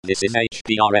This is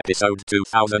HPR episode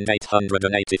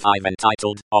 2885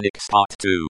 entitled ONICS Part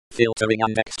 2, Filtering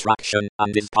and Extraction,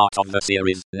 and is part of the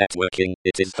series Networking.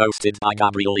 It is hosted by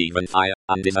Gabriel Evenfire,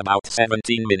 and is about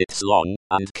 17 minutes long,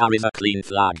 and carries a clean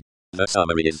flag. The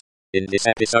summary is: in this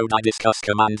episode I discuss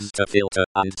commands to filter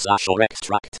and / or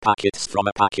extract packets from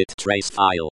a packet trace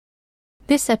file.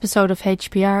 This episode of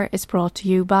HPR is brought to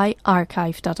you by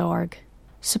archive.org.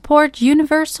 Support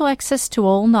universal access to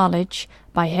all knowledge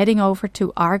by heading over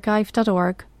to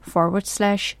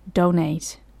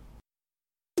archive.org/donate.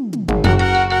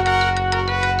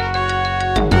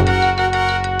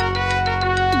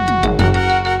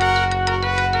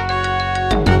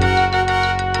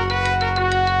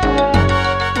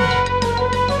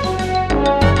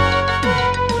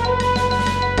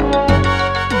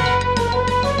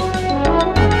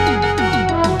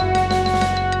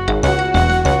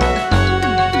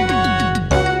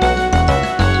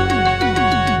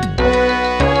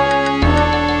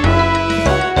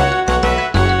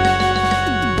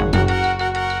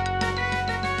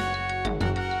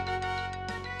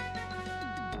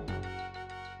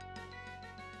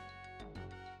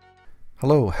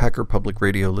 Hello, Hacker Public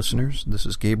Radio listeners. This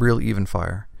is Gabriel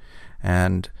Evenfire,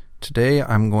 and today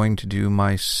I'm going to do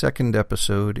my second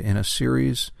episode in a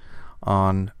series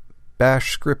on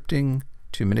bash scripting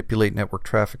to manipulate network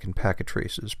traffic and packet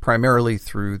traces, primarily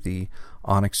through the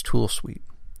ONICS tool suite.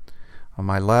 On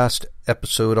my last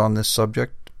episode on this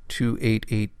subject,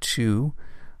 2882,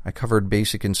 I covered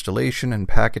basic installation and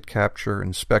packet capture,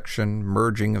 inspection,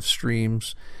 merging of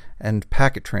streams, and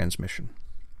packet transmission.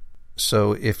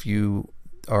 So if you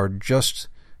are just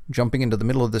jumping into the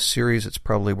middle of this series, it's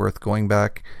probably worth going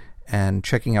back and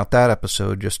checking out that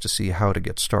episode just to see how to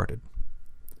get started.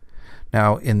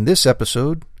 Now, in this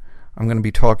episode, I'm going to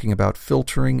be talking about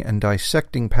filtering and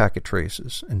dissecting packet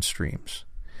traces and streams.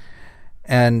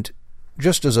 And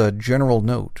just as a general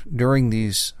note, during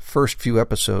these first few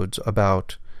episodes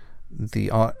about the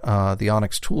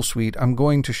ONICS tool suite, I'm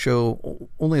going to show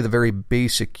only the very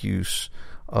basic use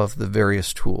of the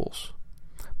various tools.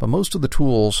 But most of the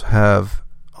tools have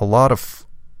a lot of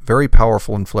very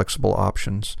powerful and flexible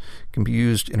options, can be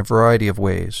used in a variety of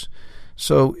ways.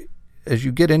 So as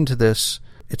you get into this,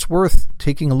 it's worth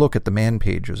taking a look at the man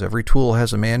pages. Every tool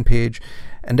has a man page,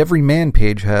 and every man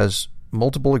page has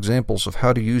multiple examples of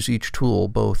how to use each tool,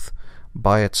 both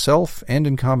by itself and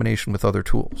in combination with other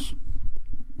tools.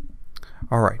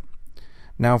 All right.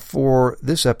 Now for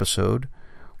this episode,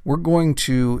 we're going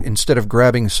to, instead of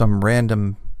grabbing some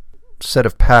random set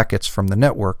of packets from the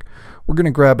network, we're going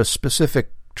to grab a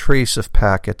specific trace of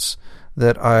packets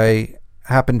that I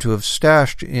happen to have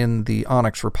stashed in the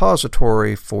ONICS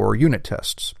repository for unit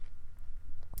tests.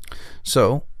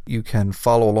 So you can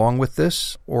follow along with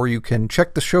this, or you can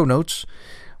check the show notes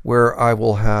where I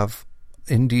will have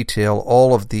in detail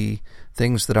all of the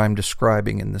things that I'm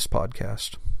describing in this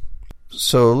podcast.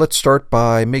 So let's start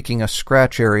by making a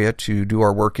scratch area to do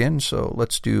our work in. So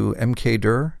let's do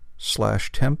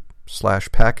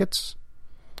mkdir/temp/packets,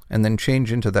 and then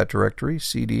change into that directory,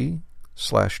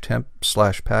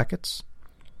 cd/temp/packets.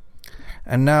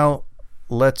 And now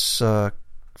let's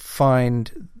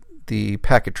find the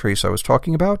packet trace I was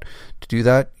talking about. To do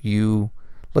that,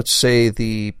 let's say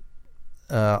the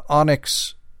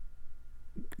ONICS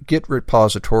Git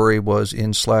repository was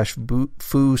in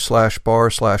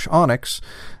 /foo/bar/onyx,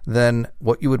 then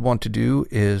what you would want to do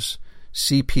is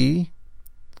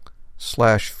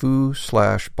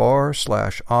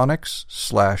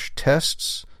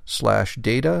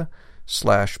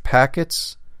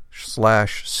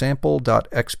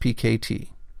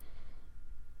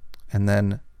and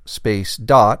then space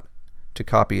dot to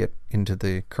copy it into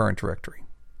the current directory.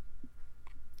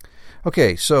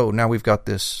 Okay, so now we've got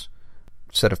this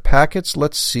set of packets.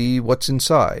 Let's see what's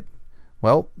inside.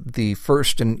 Well, the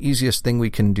first and easiest thing we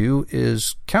can do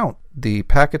is count the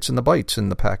packets and the bytes in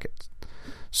the packet.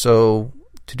 So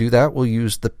to do that, we'll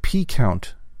use the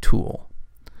pcount tool.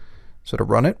 So to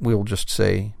run it, we'll just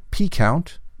say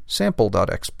pcount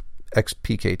sample.xpkt.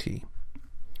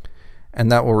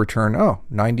 And that will return,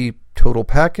 90 total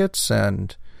packets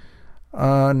and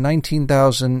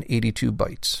 19,082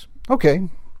 bytes. Okay.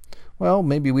 Well,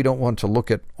 maybe we don't want to look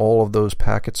at all of those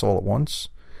packets all at once.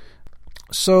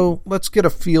 So let's get a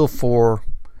feel for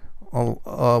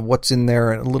what's in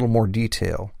there in a little more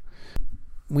detail.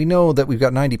 We know that we've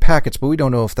got 90 packets, but we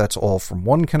don't know if that's all from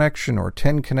one connection or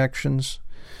 10 connections.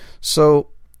 So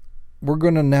we're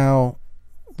going to now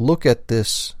look at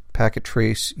this packet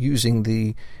trace using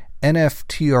the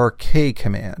nftrk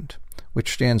command,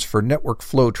 which stands for Network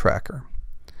Flow Tracker.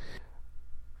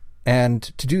 And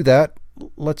to do that,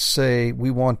 let's say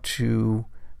we want to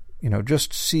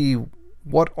just see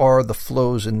what are the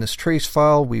flows in this trace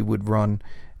file, we would run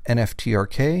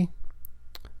nftrk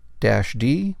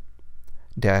 -d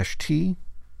 -t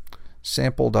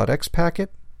sample.xpkt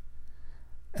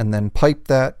and then pipe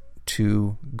that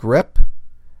to grep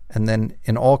and then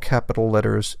in all capital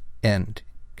letters end,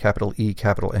 capital E,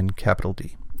 capital N, capital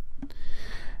D.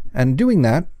 And doing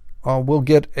that, we'll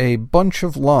get a bunch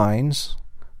of lines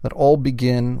that all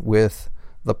begin with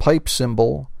the pipe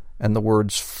symbol and the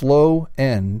words flow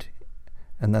end,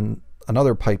 and then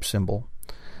another pipe symbol,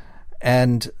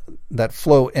 and that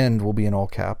flow end will be in all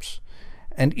caps.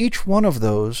 And each one of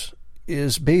those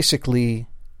is basically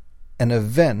an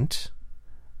event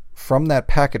from that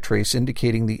packet trace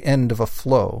indicating the end of a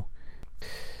flow.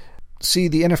 See,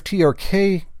 the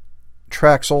nftrk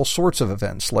tracks all sorts of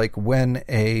events, like when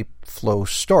a flow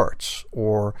starts,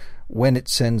 or when it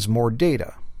sends more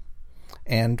data,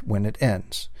 and when it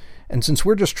ends. And since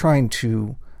we're just trying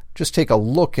to take a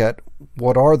look at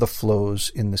what are the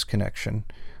flows in this connection,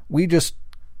 we just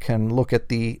can look at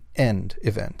the end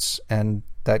events, and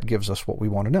that gives us what we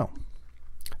want to know.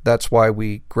 That's why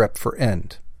we grep for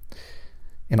end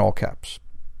in all caps.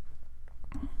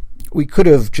 We could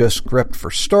have just grepped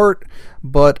for start,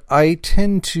 but I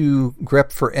tend to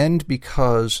grep for end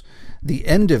because the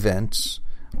end events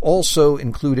also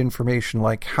include information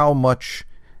like how much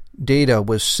data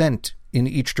was sent in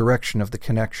each direction of the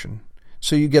connection.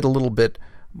 So you get a little bit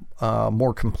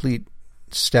more complete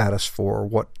status for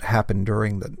what happened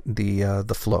during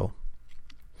the flow.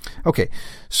 Okay,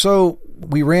 so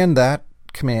we ran that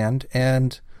command,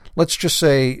 and let's just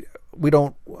say we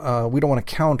don't want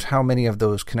to count how many of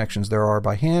those connections there are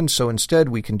by hand. So instead,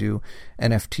 we can do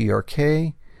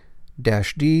nftrk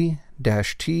 -d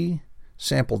 -t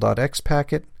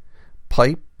sample.xpkt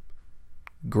pipe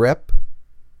grep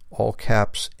all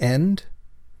caps end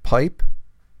pipe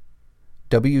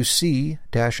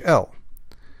wc-l.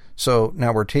 So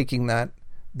now we're taking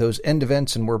those end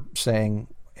events and we're saying,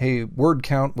 hey, word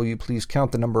count, will you please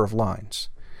count the number of lines?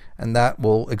 And that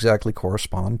will exactly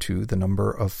correspond to the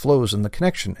number of flows in the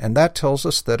connection. And that tells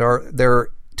us that there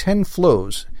are 10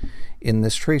 flows in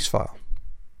this trace file.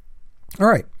 All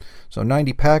right, so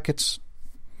 90 packets,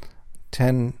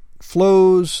 10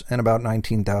 flows, and about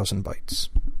 19,000 bytes.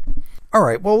 All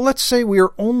right, well, let's say we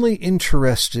are only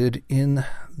interested in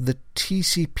the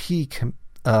TCP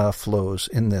flows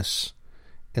in this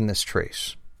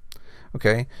trace.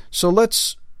 Okay, so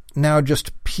let's now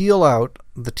just peel out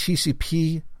the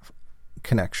TCP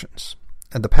connections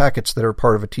and the packets that are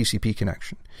part of a TCP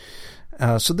connection.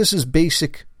 So this is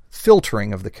basic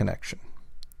filtering of the connection.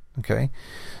 Okay,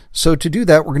 so to do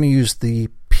that, we're going to use the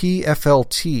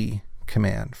pflt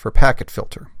command for packet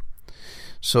filter.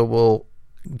 So we'll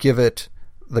give it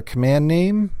the command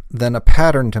name, then a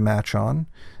pattern to match on,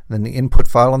 then the input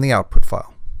file and the output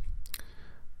file.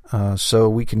 So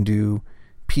we can do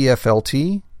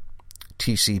pflt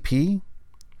tcp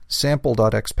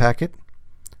sample.xpkt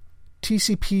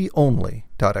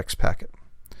tcponly.xpkt.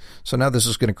 So now this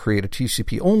is going to create a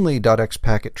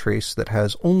tcponly.xpkt trace that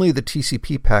has only the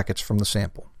TCP packets from the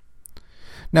sample.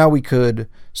 Now we could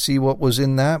see what was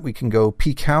in that. We can go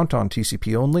pcount on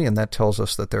TCP only, and that tells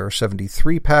us that there are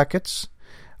 73 packets,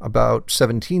 about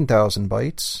 17,000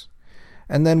 bytes.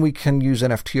 And then we can use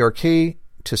nftrk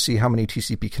to see how many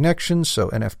TCP connections. So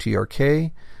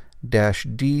nftrk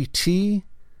 -dt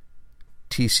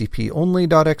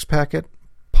tcponly.xpkt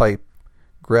pipe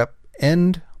grep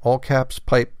end all caps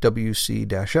pipe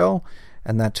wc-l,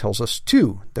 and that tells us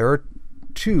there are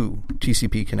 2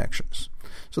 TCP connections.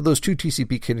 So those 2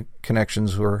 TCP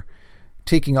connections were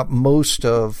taking up most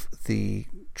of the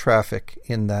traffic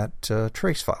in that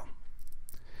trace file.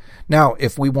 Now,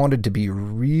 if we wanted to be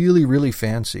really, really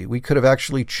fancy, we could have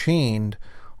actually chained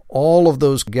all of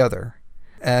those together,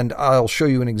 and I'll show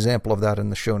you an example of that in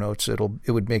the show notes. It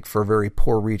would make for a very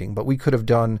poor reading, but we could have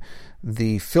done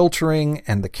the filtering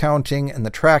and the counting and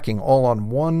the tracking all on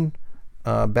one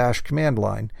bash command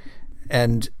line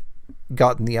and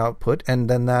gotten the output, and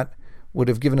then that would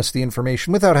have given us the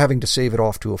information without having to save it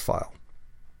off to a file.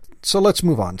 So let's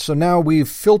move on. So now we've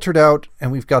filtered out and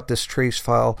we've got this trace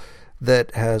file that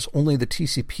has only the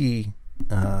TCP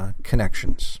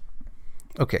connections.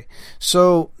 Okay,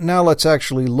 so now let's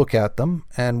actually look at them,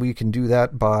 and we can do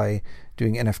that by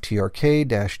doing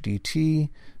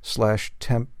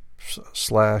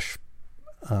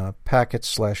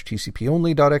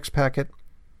nftrk-dt/temp/packets/tcponly.xpkt,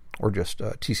 or just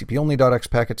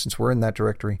tcponly.xpkt since we're in that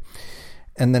directory.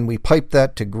 And then we pipe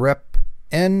that to grep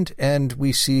end, and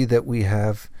we see that we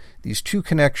have these 2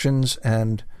 connections.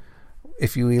 And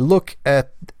if we look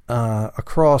at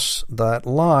across that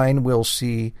line, we'll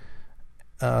see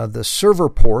the server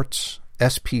ports,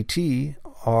 SPT,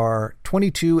 are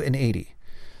 22 and 80.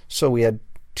 So we had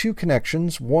two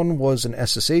connections. One was an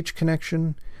SSH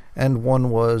connection, and one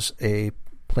was a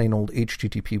plain old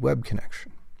HTTP web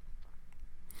connection.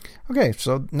 Okay,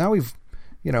 so now we've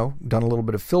done a little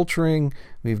bit of filtering.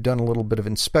 We've done a little bit of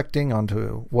inspecting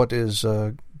onto what is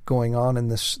going on in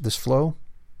this flow.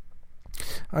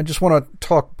 I just want to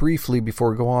talk briefly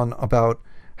before we go on about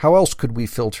how else could we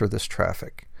filter this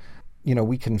traffic.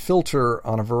 We can filter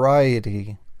on a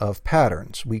variety of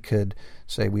patterns. We could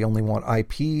say we only want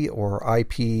IP or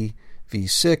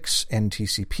IPv6 and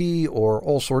TCP or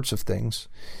all sorts of things.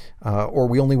 Or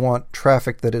we only want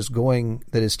traffic that is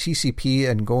TCP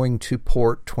and going to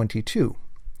port 22.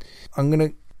 I'm going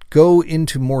to go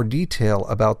into more detail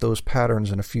about those patterns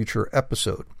in a future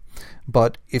episode.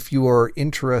 But if you are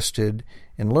interested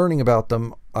in learning about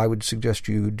them, I would suggest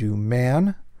you do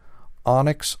man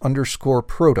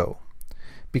ONICS_proto,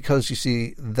 because you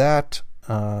see that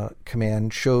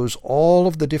command shows all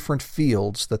of the different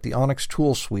fields that the ONICS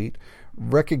tool suite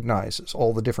recognizes,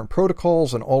 all the different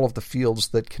protocols and all of the fields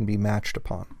that can be matched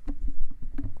upon.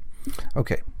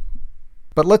 Okay.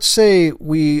 But let's say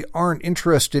we aren't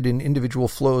interested in individual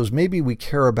flows. Maybe we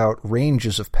care about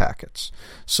ranges of packets.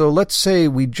 So let's say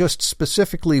we just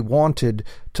specifically wanted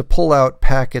to pull out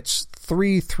packets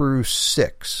 3 through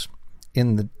 6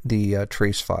 in the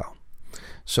trace file.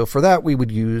 So for that, we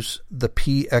would use the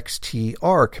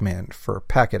pxtr command for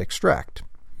packet extract.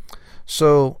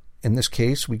 So in this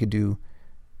case, we could do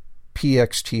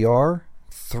pxtr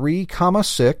 3,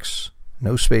 6,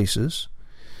 no spaces,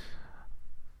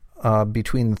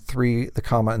 between the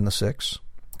comma and the 6.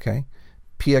 Okay.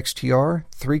 pxtr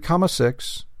 3,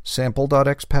 6,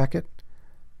 sample.xpkt,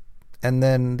 and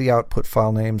then the output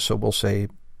file name. So we'll say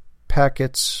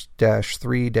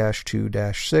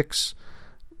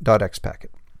packets-3-2-6.xpkt.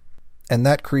 And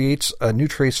that creates a new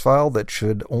trace file that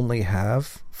should only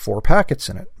have 4 packets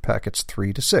in it, packets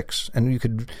 3 to 6. And you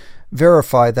could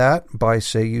verify that by,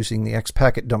 say, using the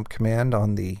xpacket dump command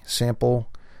on the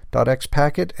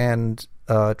sample.xpkt and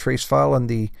trace file and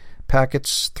the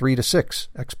packets 3 to 6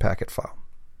 xpacket file.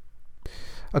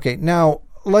 Okay, now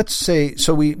let's say,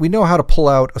 so we know how to pull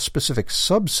out a specific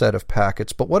subset of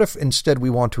packets, but what if instead we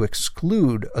want to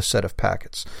exclude a set of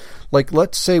packets? Like,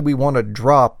 let's say we want to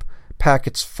drop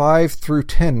packets 5 through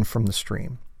 10 from the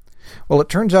stream. Well, it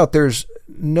turns out there's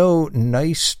no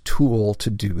nice tool to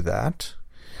do that,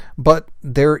 but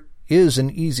there is an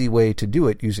easy way to do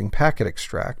it using packet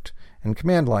extract and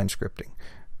command line scripting.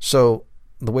 So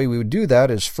the way we would do that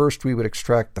is first we would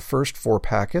extract the first 4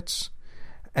 packets,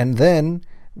 and then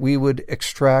we would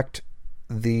extract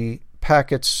the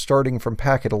packets starting from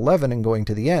packet 11 and going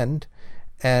to the end,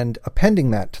 and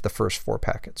appending that to the first 4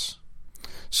 packets.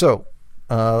 So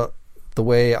the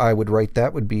way I would write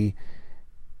that would be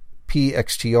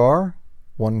pxtr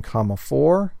 1,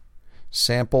 4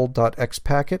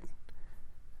 sample.xpkt,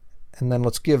 and then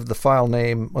let's give the file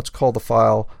name, let's call the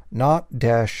file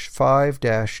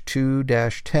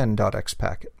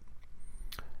not-5-2-10.xpkt.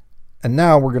 And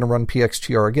now we're going to run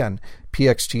pxtr again.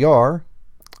 pxtr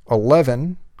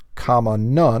 11,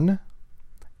 none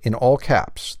in all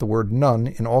caps, the word none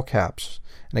in all caps.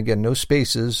 And again, no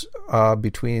spaces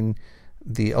between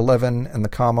the 11 and the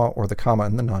comma or the comma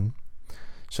and the none.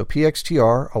 So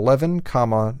pxtr 11,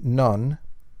 none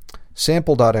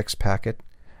sample.xpkt,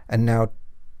 and now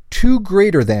 2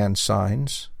 greater than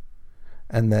signs,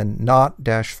 and then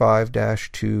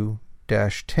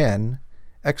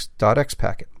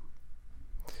not-5-2-10.xpkt.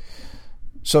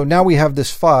 So now we have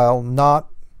this file, not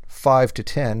 5 to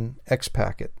 10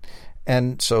 xpacket.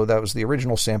 And so that was the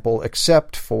original sample,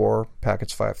 except for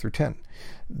packets 5 through 10.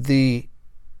 The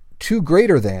 2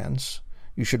 greater thans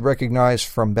you should recognize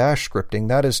from bash scripting.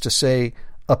 That is to say,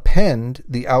 append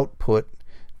the output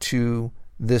to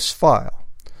this file.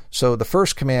 So the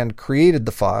first command created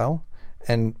the file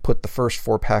and put the first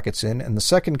 4 packets in, and the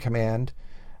second command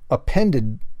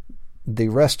appended the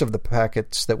rest of the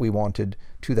packets that we wanted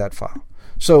to that file.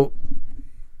 So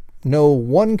no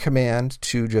one command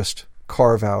to just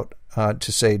carve out,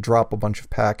 to say drop a bunch of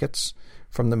packets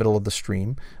from the middle of the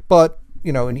stream, but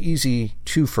an easy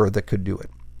twofer that could do it.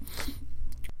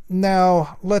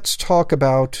 Now let's talk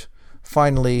about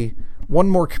finally one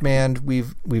more command.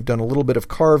 We've done a little bit of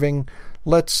carving.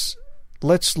 Let's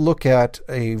look at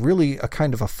a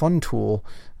kind of a fun tool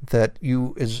that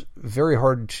is very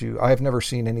hard to. I have never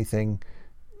seen anything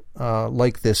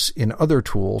like this in other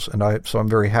tools, and so I'm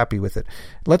very happy with it.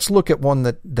 Let's look at one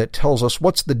that tells us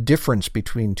what's the difference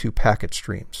between 2 packet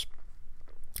streams,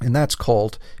 and that's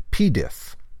called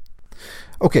pdiff.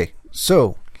 Okay,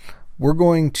 so we're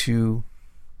going to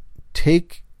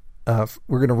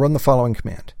we're going to run the following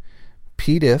command: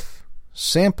 pdiff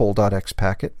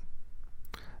sample.xpkt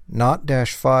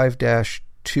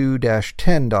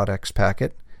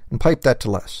not-5-2-10.xpkt and pipe that to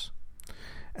less.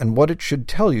 And what it should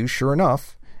tell you, sure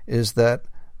enough, is that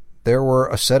there were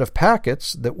a set of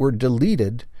packets that were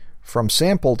deleted from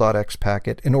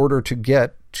sample.xpkt in order to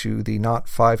get to the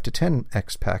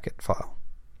not5-10xpkt file.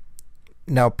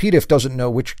 Now, pdiff doesn't know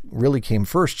which really came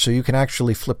first, so you can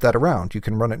actually flip that around. You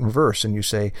can run it in reverse, and you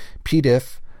say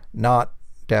pdiff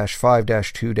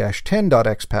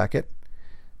not-5-2-10.xpkt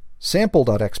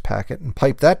sample.xpkt and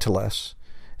pipe that to less,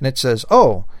 and it says,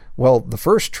 oh, well, the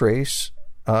first trace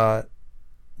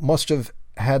must have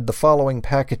had the following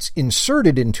packets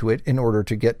inserted into it in order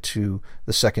to get to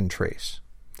the second trace.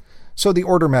 So the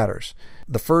order matters.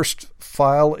 The first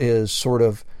file is sort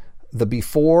of the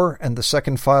before, and the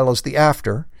second file is the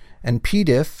after, and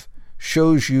pdiff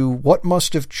shows you what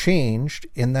must have changed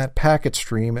in that packet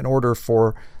stream in order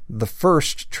for the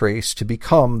first trace to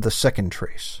become the second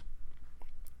trace.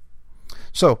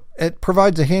 So it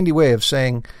provides a handy way of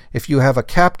saying if you have a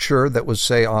capture that was,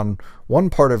 say, on one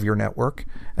part of your network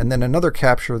and then another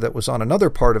capture that was on another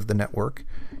part of the network,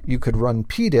 you could run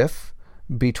pdiff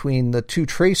between the two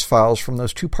trace files from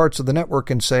those two parts of the network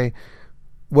and say,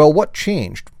 well, what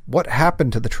changed? What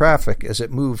happened to the traffic as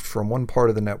it moved from one part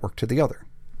of the network to the other?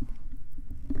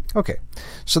 Okay,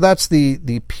 so that's the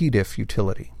pdiff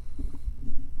utility.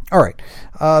 All right,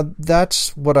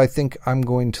 that's what I think I'm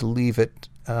going to leave it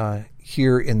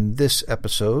here in this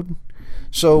episode.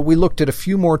 So we looked at a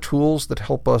few more tools that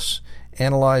help us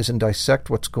analyze and dissect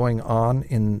what's going on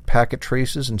in packet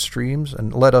traces and streams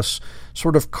and let us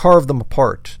sort of carve them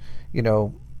apart,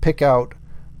 pick out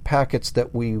packets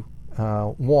that we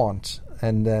want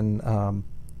and then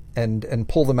and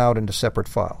pull them out into separate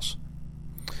files.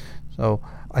 So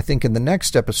I think in the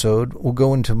next episode we'll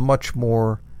go into much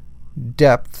more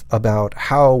depth about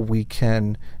how we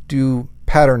can do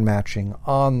pattern matching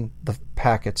on the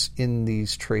packets in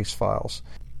these trace files.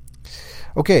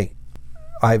 Okay,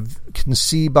 I can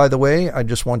see, by the way, I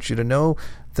just want you to know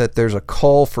that there's a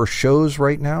call for shows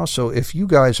right now. So if you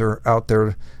guys are out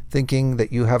there thinking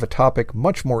that you have a topic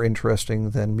much more interesting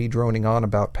than me droning on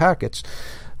about packets,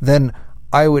 then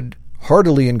I would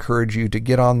heartily encourage you to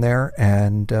get on there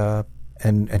and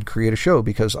create a show,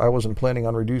 because I wasn't planning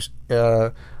on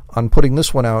putting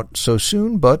this one out so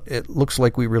soon, but it looks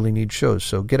like we really need shows.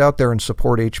 So get out there and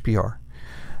support HPR.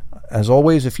 As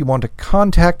always, if you want to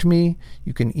contact me,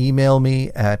 you can email me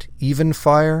at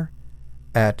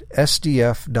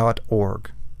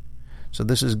evenfire@sdf.org. So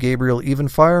this is Gabriel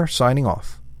Evenfire signing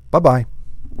off. Bye-bye.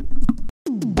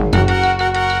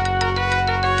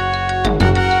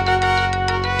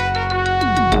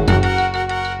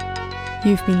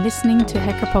 You've been listening to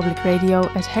Hacker Public Radio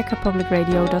at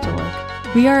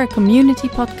hackerpublicradio.org. We are a community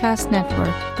podcast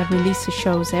network that releases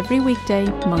shows every weekday,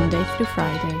 Monday through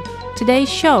Friday. Today's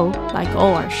show, like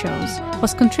all our shows,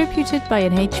 was contributed by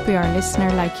an HPR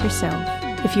listener like yourself.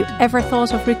 If you ever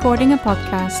thought of recording a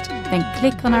podcast, then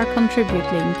click on our contribute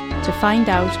link to find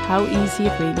out how easy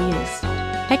it really is.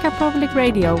 Hacker Public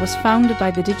Radio was founded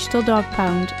by the Digital Dog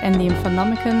Pound and the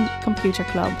Infonomicon Computer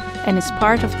Club and is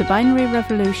part of the binary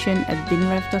revolution at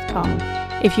binrev.com.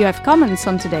 If you have comments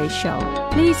on today's show,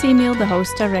 please email the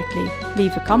host directly,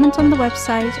 leave a comment on the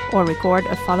website, or record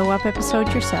a follow-up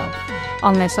episode yourself.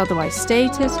 Unless otherwise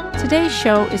stated, today's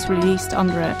show is released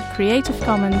under a Creative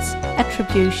Commons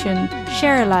Attribution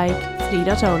Share Alike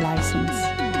 3.0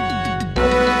 license.